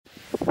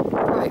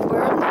Right,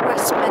 we're on the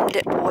West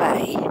Mendip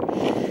Way.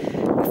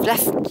 We've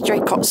left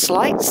Draycott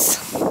Lights.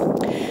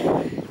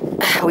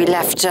 We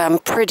left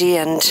Priddy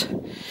and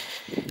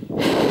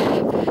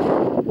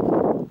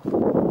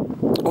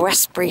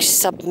Westbury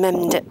sub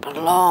Mendip a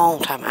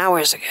long time,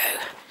 hours ago.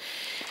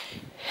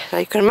 Now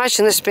you can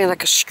imagine this being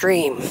like a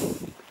stream.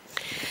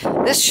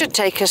 This should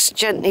take us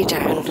gently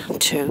down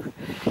to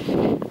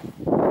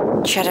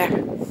Cheddar.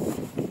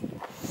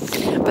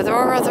 But there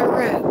are other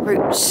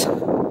routes.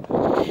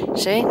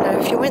 See, now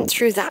if you went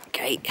through that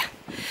gate,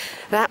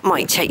 that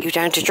might take you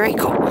down to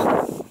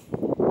Draycott.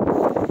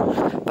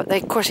 But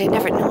of course, no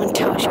one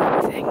tells you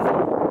anything.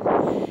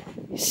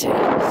 You see, so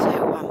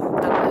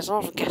there's a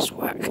lot of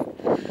guesswork.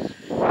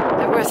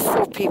 There were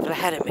 4 people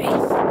ahead of me,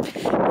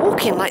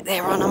 walking like they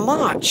were on a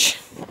march.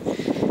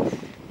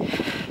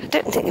 I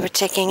don't think they were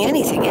taking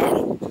anything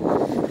in.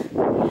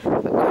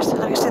 But of course,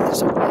 like I said,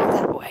 there's a way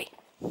that way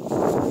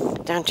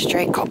down to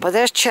Draycott. But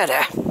there's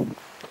Cheddar.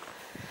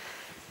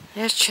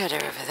 There's Cheddar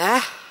over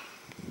there.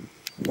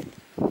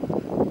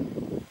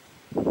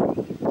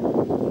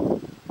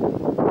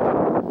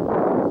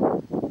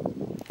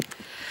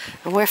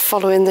 And we're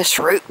following this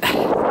route.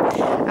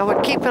 And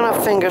we're keeping our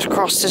fingers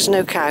crossed there's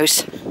no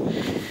cows.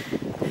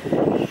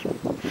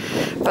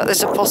 But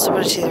there's a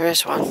possibility there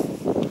is one.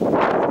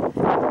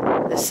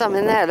 There's some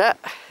in there, look.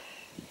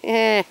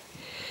 Yeah.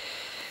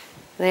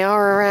 They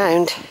are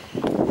around.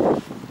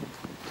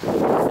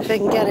 If they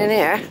can get in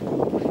here.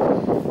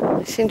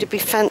 They seem to be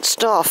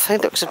fenced off.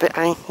 It looks a bit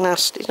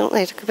nasty, don't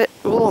they? They look a bit...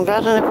 Oh, I'm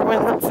glad I never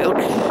went in that field.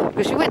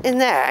 Because you went in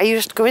there, I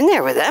used to go in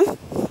there with them.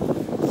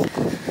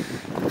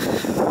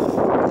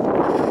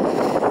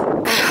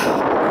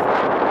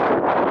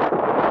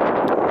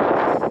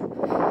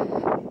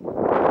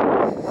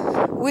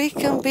 We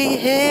can be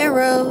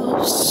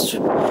heroes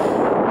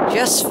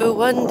just for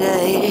one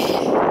day.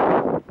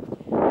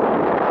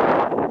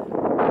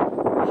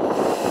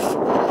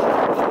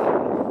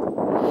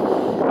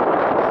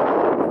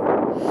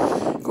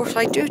 Of course,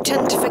 I do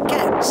tend to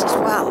forget as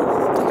well.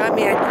 Like I'm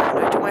here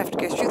now, do I have to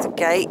go through the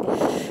gate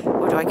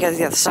or do I go to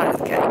the other side of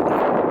the gate?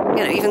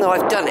 You know, even though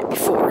I've done it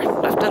before.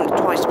 I've done it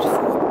twice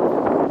before.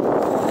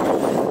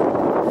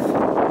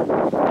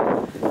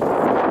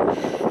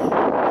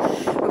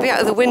 We'll be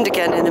out of the wind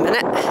again in a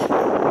minute.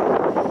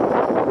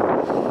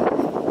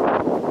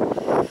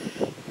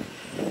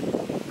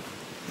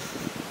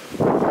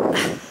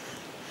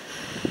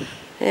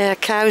 Yeah,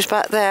 cows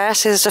back there.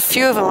 So there's a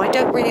few of them. I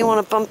don't really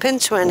want to bump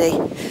into any.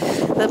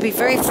 They'll be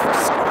very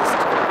frisky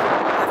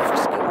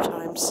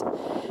times.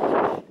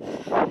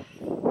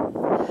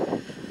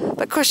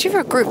 But of course, you're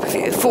a group of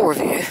you, 4 of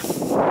you.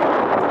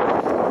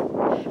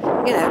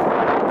 You know,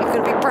 you're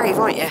going to be brave,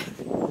 aren't you?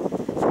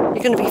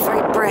 You're going to be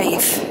very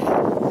brave.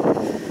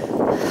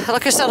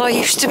 Like I said, I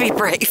used to be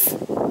brave.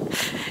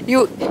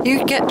 You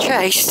get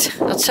chased,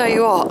 I'll tell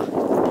you what,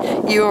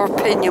 your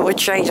opinion would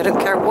change. I don't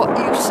care what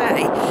you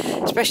say,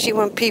 especially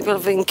when people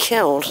have been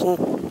killed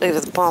over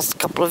the past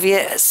couple of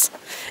years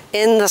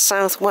in the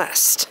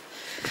southwest.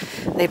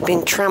 They've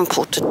been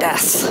trampled to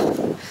death.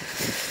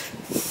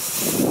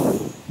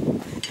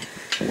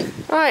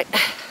 Right,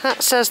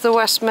 that says the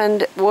West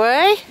Mendip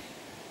Way.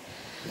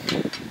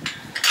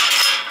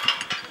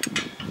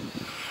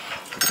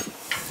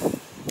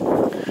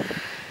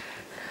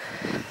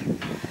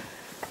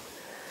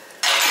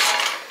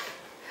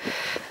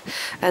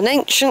 An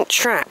ancient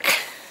track,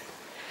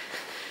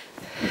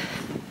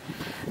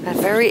 a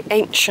very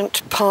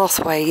ancient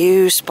pathway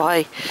used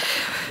by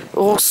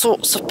all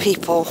sorts of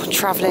people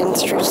travelling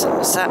through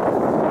Somerset.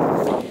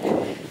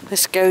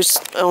 This goes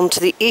on to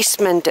the East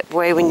Mendip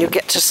Way when you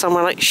get to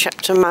somewhere like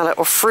Shepton Mallet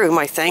or Frome,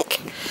 I think,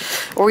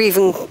 or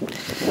even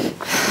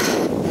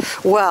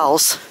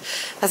Wells.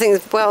 I think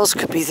that Wells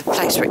could be the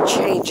place where it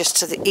changes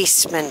to the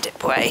East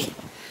Mendip Way.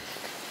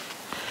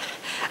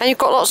 And you've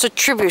got lots of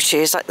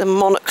tributaries like the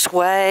Monarch's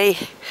Way.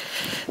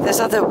 There's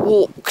other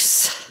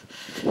walks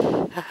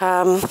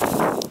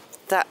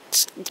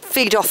that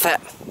feed off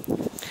it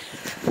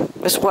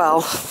as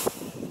well.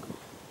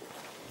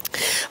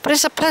 But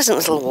it's a pleasant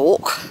little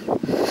walk.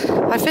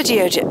 I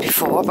videoed it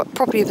before, but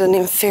probably with an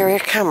inferior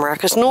camera,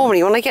 because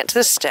normally when I get to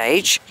this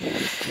stage,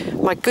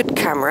 my good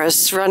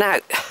cameras run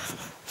out.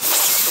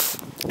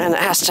 And it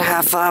has to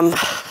have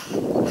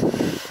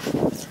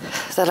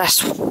the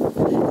less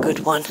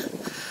good one.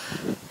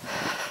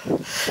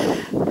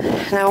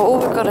 Now all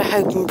we've got to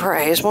hope and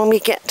pray is when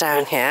we get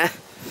down here,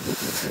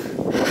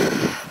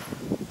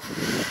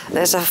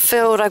 there's a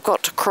field I've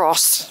got to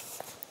cross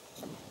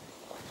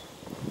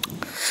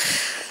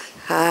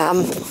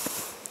that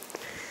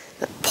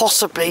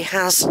possibly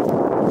has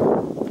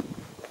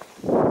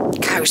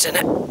cows in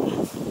it.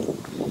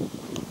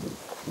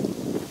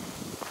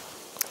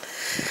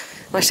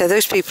 Like I say,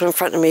 those people in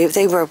front of me,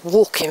 they were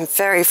walking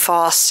very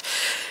fast.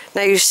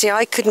 Now you see,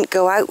 I couldn't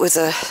go out with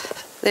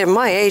they're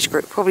my age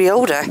group, probably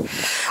older.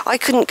 I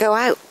couldn't go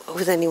out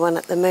with anyone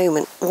at the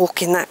moment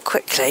walking that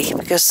quickly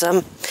because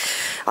I've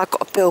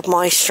got to build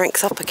my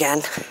strength up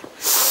again.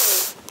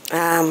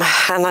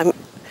 And I'm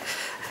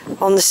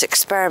on this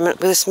experiment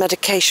with this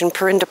medication,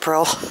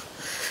 perindopril,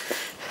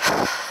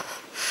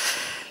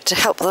 to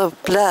help the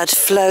blood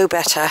flow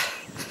better,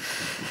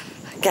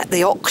 get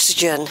the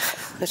oxygen,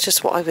 which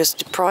is what I was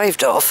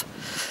deprived of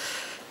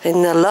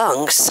in the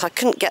lungs. I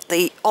couldn't get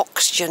the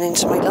oxygen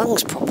into my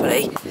lungs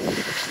properly.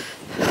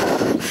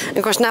 And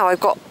of course now I've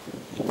got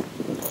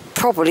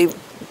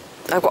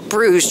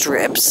bruised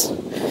ribs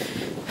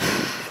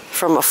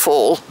from a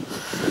fall.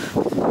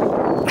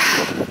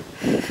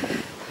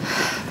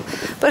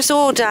 But it's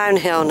all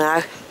downhill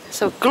now.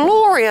 It's a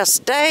glorious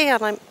day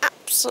and I'm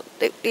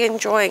absolutely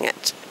enjoying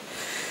it.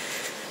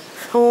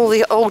 All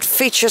the old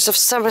features of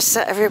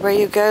Somerset everywhere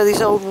you go,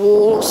 these old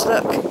walls,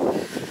 look.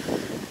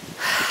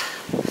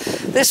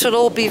 This will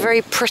all be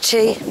very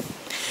pretty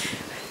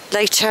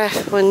later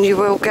when you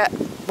will get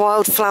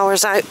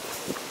wildflowers out.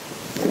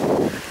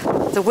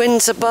 The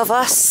wind's above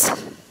us.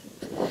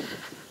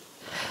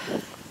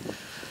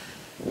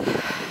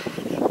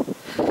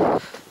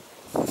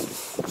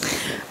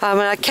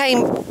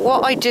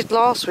 What I did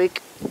last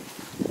week,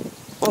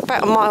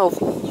 about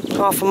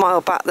half a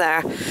mile back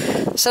there,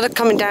 instead of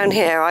coming down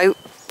here, I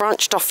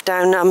branched off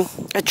down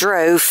a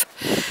drove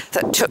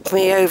that took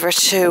me over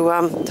to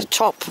the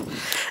top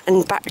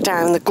and back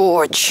down the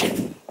gorge,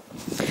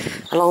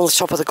 along the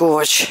top of the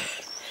gorge.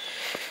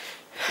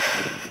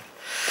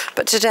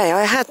 But today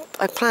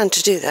I planned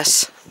to do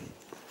this,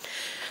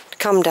 to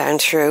come down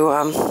through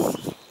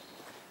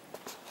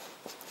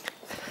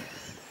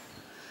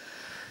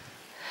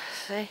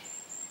see,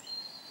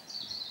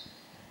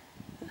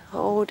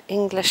 Old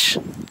English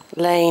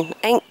Lane,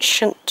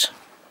 ancient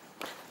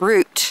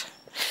route.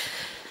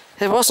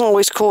 It wasn't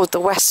always called the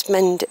West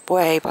Mendip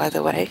Way, by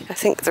the way. I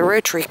think the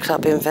Rotary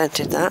Club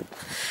invented that.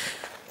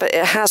 But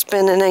it has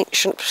been an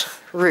ancient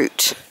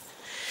route,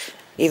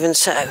 even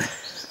so.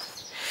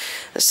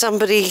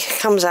 Somebody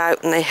comes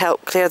out and they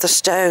help clear the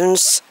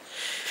stones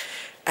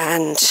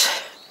and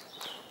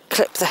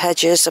clip the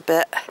hedges a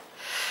bit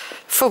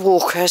for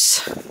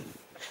walkers,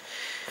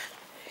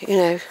 you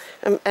know,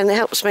 and it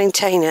helps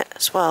maintain it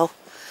as well.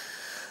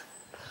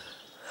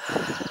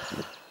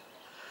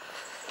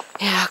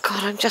 Yeah,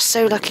 God, I'm just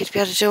so lucky to be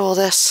able to do all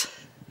this.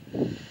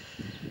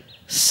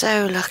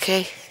 So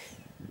lucky.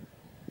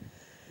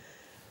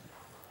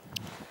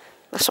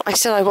 That's what I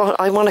said,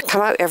 I want to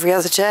come out every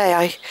other day.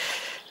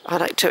 I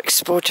like to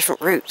explore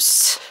different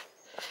routes.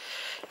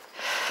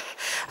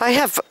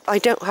 I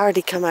don't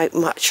hardly come out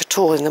much at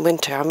all in the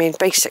winter. I mean,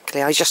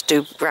 basically, I just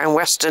do round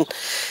Weston,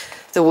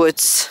 the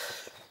woods,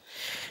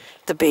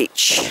 the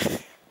beach,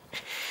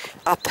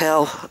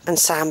 uphill and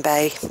Sand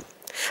Bay.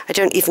 I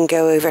don't even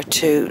go over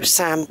to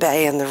Sand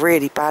Bay in the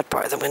really bad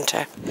part of the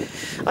winter.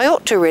 I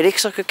ought to really,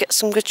 because I could get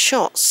some good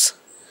shots.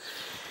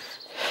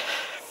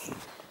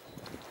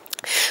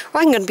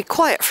 I'm going to be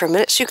quiet for a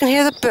minute so you can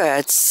hear the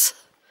birds.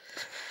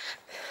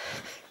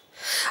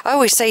 I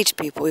always say to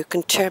people, you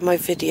can turn my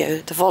video,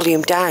 the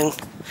volume down,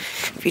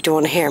 if you don't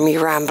want to hear me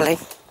rambling.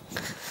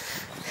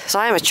 So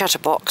I am a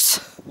chatterbox.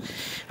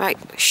 Right,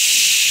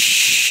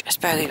 shh, as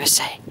Berlie would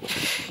say.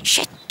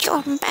 Shut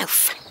your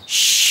mouth.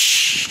 Shh.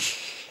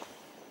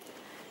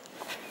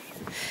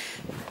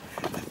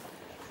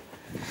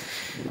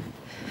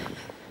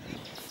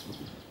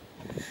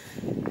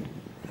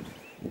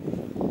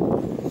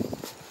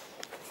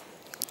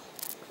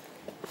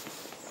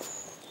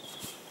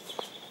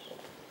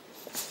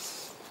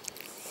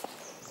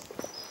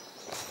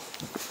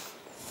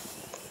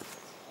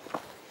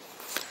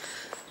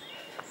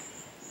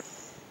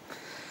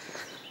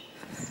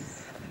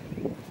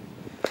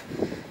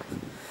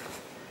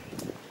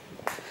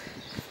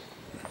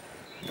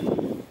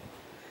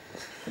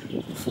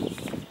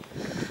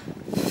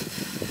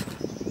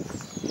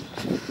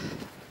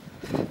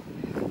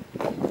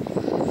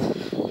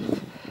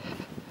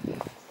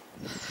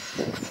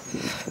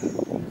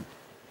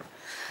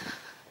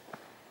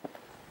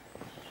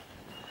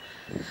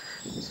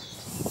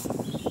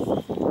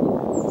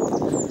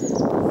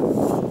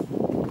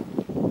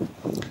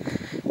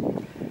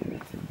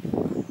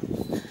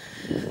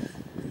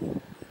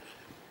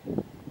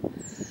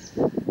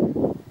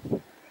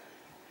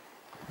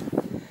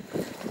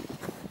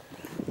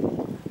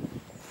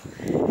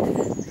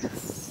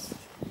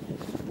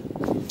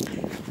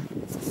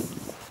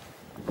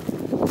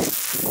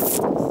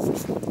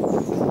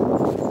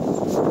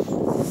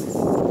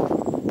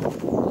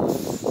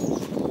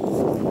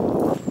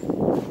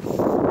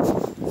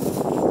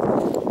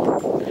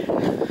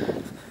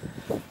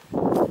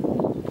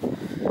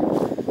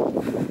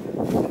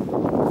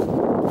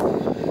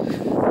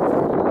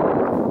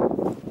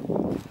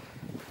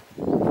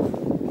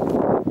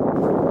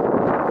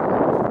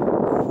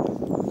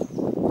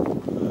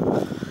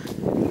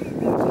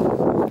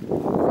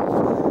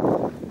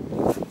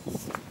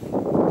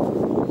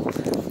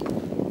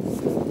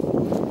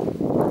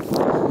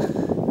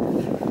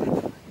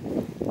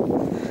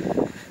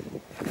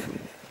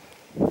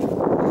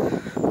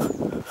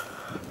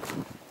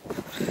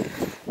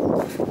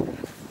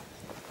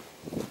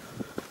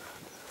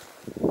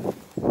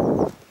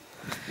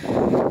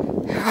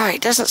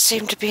 Right, doesn't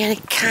seem to be any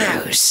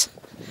cows.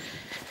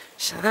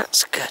 So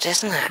that's good,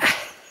 isn't it?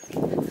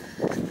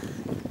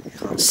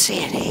 Can't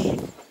see any.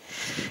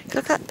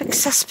 Look at that big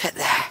cesspit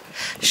there.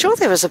 I'm sure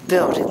there was a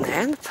building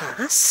there in the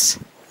past.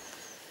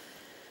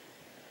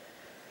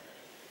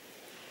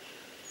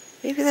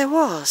 Maybe there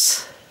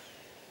was.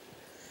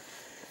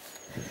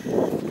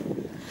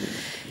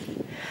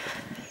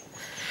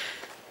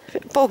 A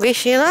bit boggy,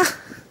 Sheila.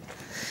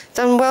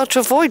 Done well to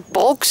avoid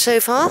bog so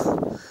far.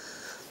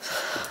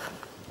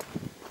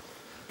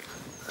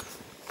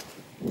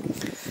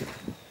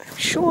 I'm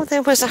sure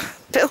there was a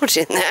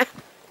building there.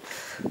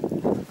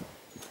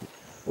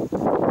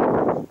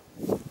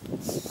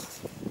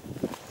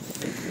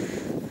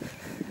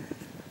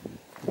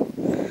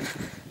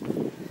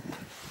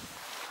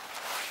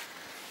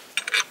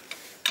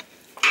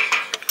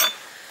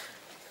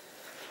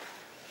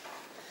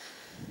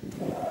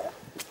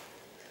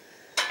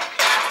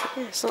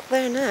 Yeah, it's not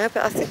there now,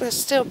 but I think there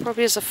still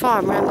probably is a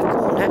farm around the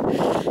corner.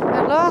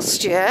 Now,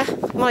 last year,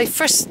 when I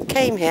first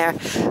came here,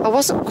 I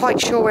wasn't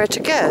quite sure where to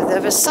go. There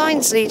were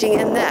signs leading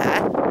in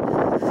there,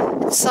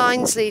 and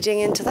signs leading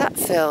into that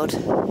field.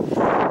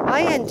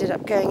 I ended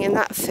up going in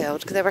that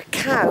field because there were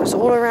cows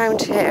all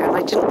around here, and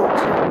I didn't want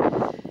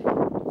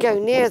to go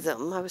near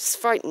them. I was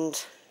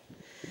frightened.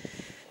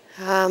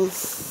 Now,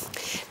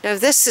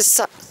 this is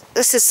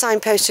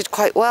signposted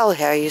quite well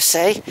here, you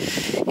see.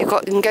 You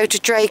can go to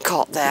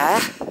Draycott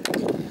there.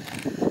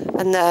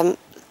 And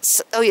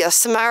oh yeah,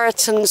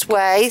 Samaritan's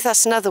Way,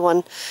 that's another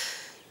one,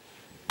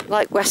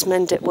 like West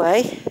Mendip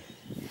Way.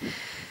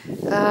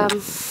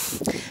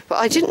 But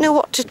I didn't know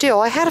what to do.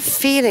 I had a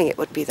feeling it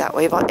would be that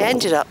way, but I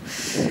ended up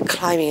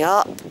climbing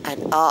up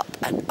and up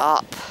and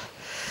up,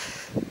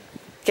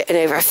 getting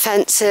over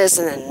fences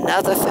and then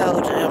another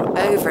field and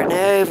over and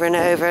over and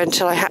over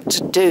until I had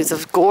to do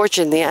the gorge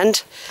in the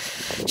end,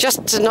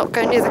 just to not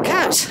go near the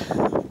cows.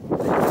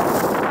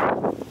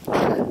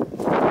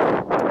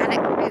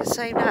 The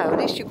same now, at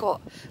least you've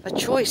got a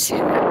choice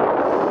here.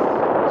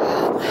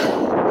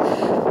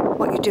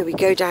 What you do, we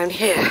go down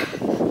here.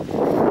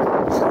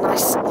 It's a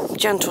nice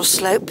gentle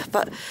slope,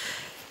 but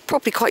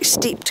probably quite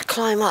steep to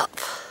climb up.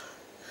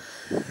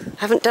 I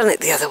haven't done it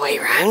the other way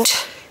round,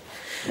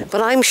 but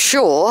I'm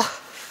sure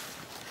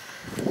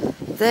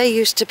there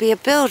used to be a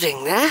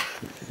building there.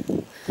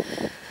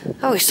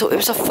 I always thought it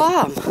was a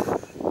farm.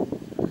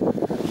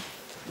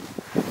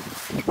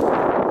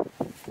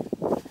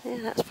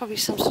 Yeah, that's probably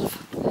some sort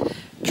of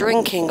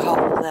drinking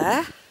hole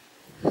there.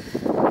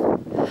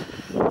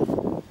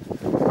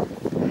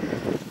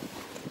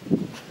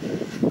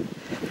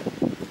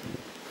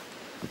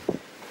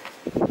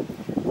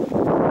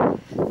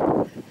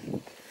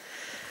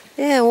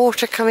 Yeah,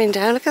 water coming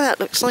down. Look at that,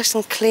 looks nice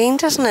and clean,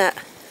 doesn't it?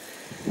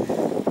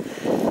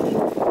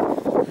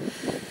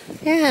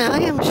 Yeah, I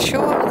am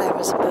sure there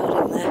was a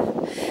building there.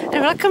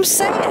 And like I'm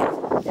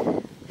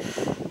saying,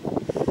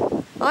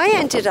 I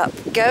ended up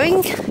going,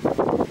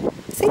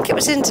 I think it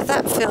was into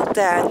that field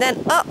there, and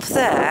then up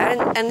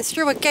there, and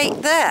through a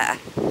gate there.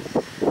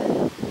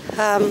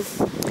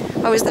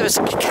 There was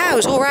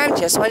cows all around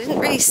here, so I didn't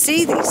really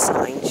see these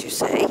signs, you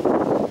see.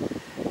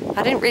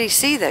 I didn't really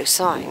see those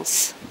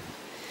signs.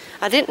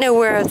 I didn't know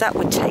where that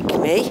would take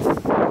me.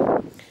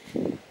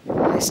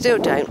 I still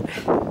don't.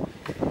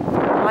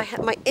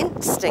 My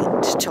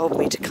instinct told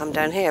me to come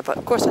down here, but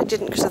of course I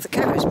didn't because of the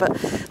cows. But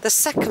the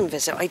second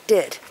visit I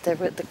did.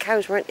 The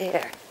cows weren't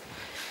here,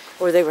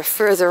 or they were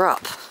further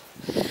up.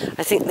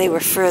 I think they were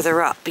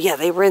further up. But yeah,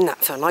 they were in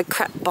that field. I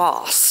crept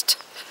past.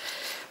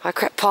 I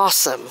crept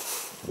past them,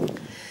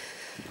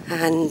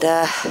 and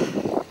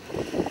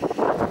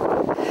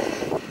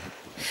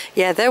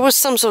yeah, there was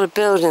some sort of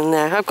building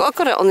there. I've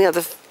got it on the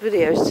other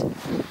videos.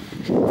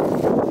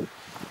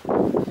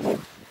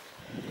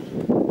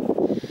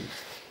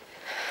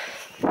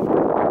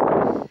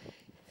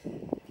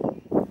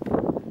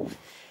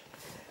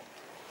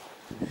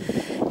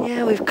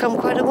 Yeah, we've come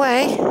quite a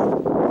way.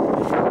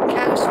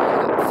 Cows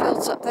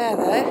fields up there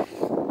though.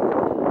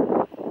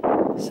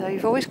 So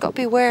you've always got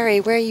to be wary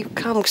where you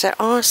come, because there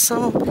are cows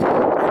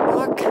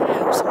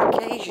on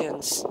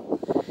occasions.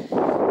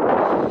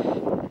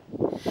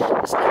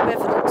 There's no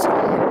evidence of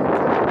it.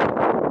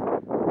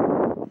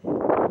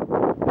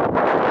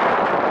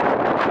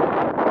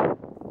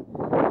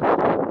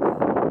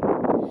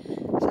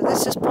 So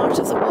this is part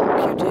of the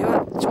walk you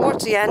do.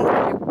 Towards the end,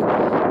 you're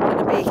going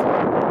to be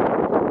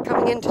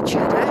coming into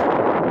Cheddar.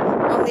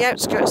 On the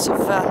outskirts of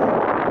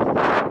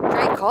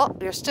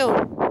Draycott. You're still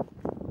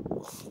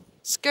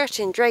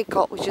skirting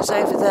Draycott, which is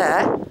over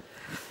there.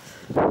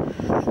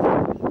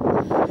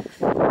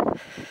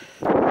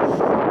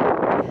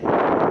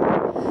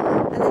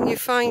 And then you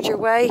find your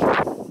way,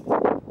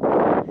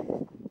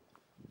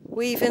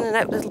 weave in and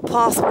out little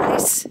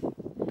pathways.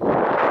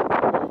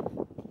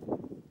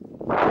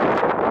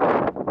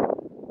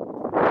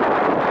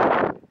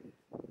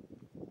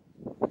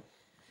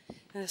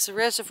 There's a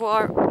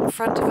reservoir in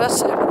front of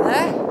us over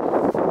there.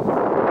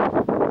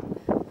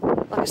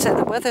 Like I said,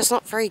 the weather's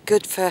not very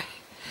good for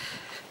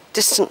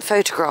distant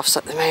photographs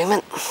at the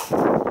moment.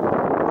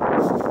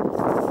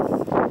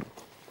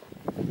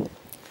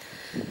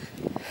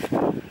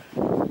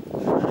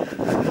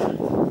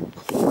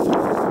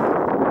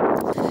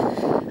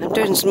 I'm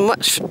doing so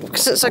much,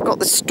 since I got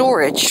the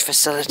storage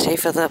facility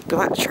for the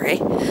battery,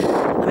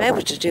 I'm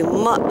able to do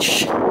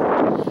much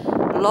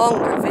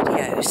longer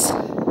videos.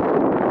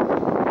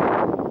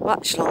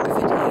 Much longer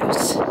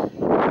videos.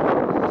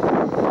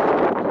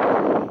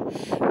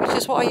 Which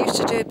is what I used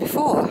to do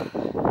before. Of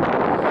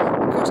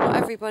course, not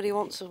everybody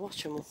wants to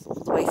watch them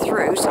all the way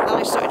through, so then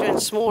I started doing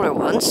smaller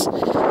ones. Then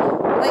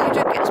you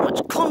don't get as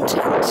much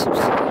content.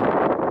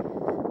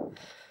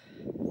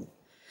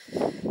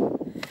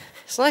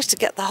 It's nice to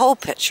get the whole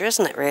picture,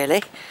 isn't it,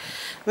 really?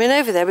 I mean,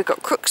 over there we've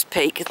got Crook's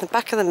Peak in the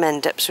back of the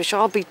Mendips, which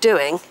I'll be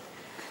doing.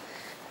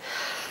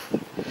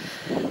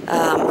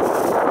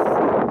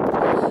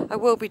 I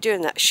will be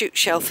doing that Shoot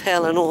Shelf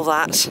Hill and all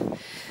that.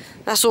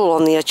 That's all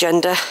on the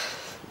agenda.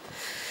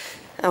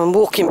 I'm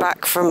walking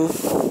back from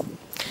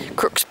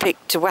Crook's Peak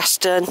to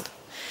Western,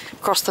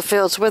 across the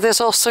fields where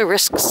there's also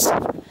risks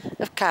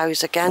of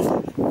cows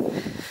again.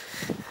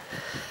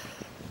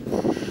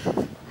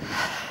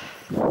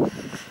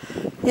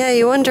 Yeah,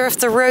 you wonder if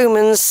the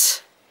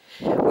Romans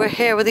were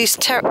here with this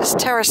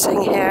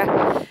terracing here,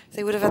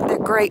 they would have had their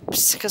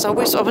grapes, because I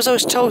was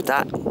always told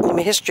that in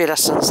my history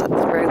lessons, that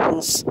the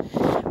Romans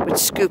would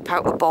scoop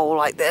out a bowl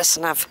like this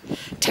and have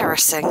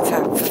terracing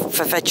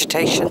for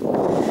vegetation.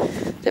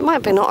 It might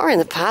have been otter in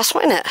the past,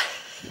 mightn't it?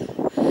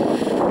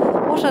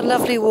 What a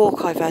lovely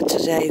walk I've had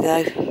today,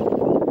 though.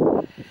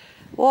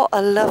 What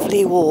a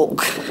lovely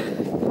walk.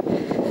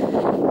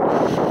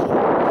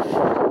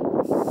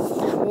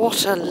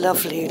 What a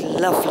lovely,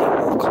 lovely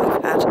walk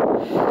I've had.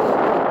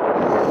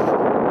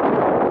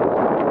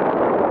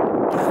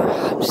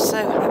 Oh, I'm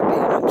so happy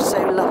and I'm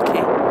so lucky.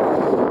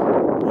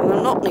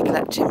 I'm not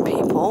neglecting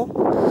people.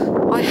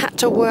 I had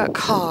to work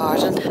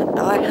hard and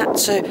I had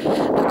to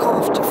look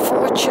after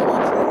 4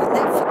 children, and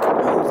they've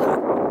forgotten all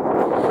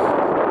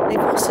that. They've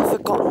also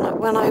forgotten that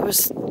when I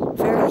was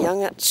very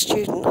young at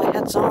student, I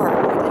had Zara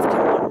and we lived in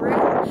one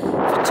room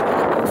for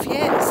 2.5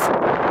 years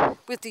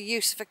with the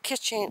use of a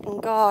kitchen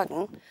and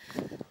garden.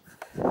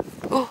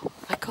 Oh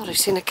my God, I've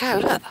seen a cow,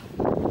 look.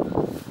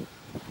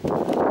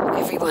 Look,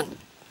 everyone.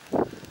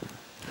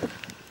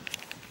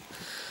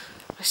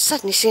 I've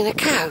suddenly seen a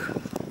cow.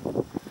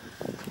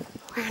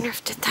 Where on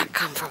earth did that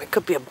come from? It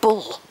could be a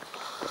bull.